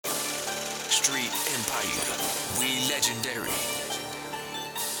Street Empire, we legendary.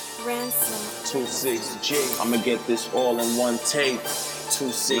 Ransom. 26G. I'ma get this all in one take.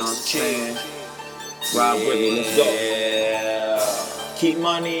 26G. Ride with me, let's go. Keep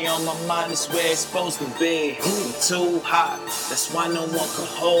money on my mind, it's where it's supposed to be. I'm too hot, that's why no one can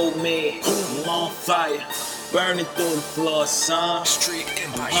hold me. I'm on fire, burning through the floor, son. Street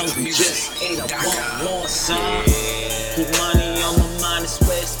Empire Hungry, music. just ate, I want more, son. Keep money on my mind, it's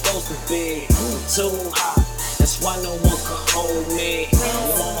where it's supposed to be. I'm too hot, that's why no one can hold me.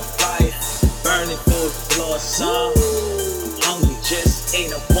 I'm on fire, burning through the floor, son. I'm hungry, just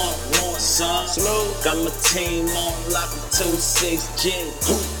ate, I want more, son. Got my team on lock, 26G.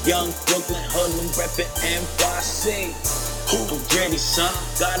 Young Brooklyn hood, I'm reppin' NYC. I'm ready, son.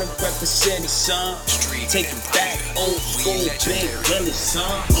 Gotta rep the city, son. Take it back, old school, big Billy,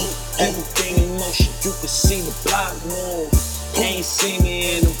 son. Everything in motion, you can see the block move. Ain't seen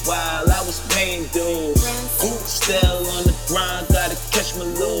me in a while, I was paying dues. Still on the grind, gotta catch my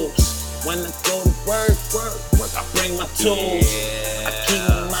loops. When I go to work, I bring my tools. I keep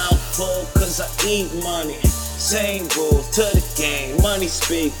my mouth full cause I eat money. Same rules to the game, money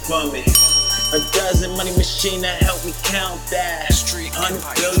speak for me. A dozen money machine that help me count that. $100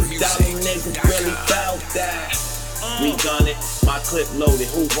 billion nigga really bout that. We done it, my clip loaded,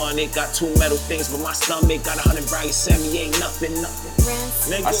 who won it? Got two metal things, but my stomach got 100 bragging, Sammy ain't nothing.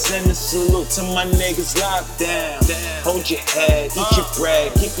 Nigga, I send a salute to my niggas locked down. Hold your head, eat your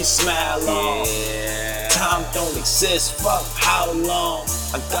bread, keep your smile on. Time don't exist, fuck how long.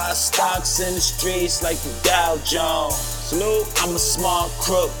 I got stocks in the streets like the Dow Jones. I'm a smart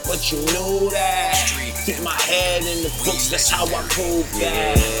crook, but you knew that. Keep my head in the books, that's how I prove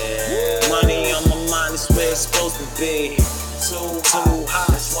that. Money on my mind is where it's supposed to be. Too hot,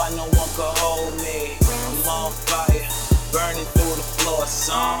 that's why no one can hold me. I'm on fire, burning through the floor,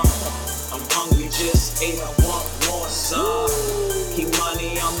 son. I'm hungry, just ate, I want more, son. Keep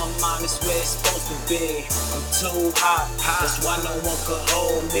money on my mind, it's where it's supposed to be. I'm too hot, that's why no one can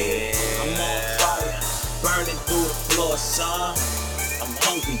hold me. I'm on fire, burning through the floor, son. I'm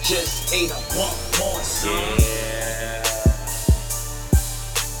hungry, just ate, I want more, son.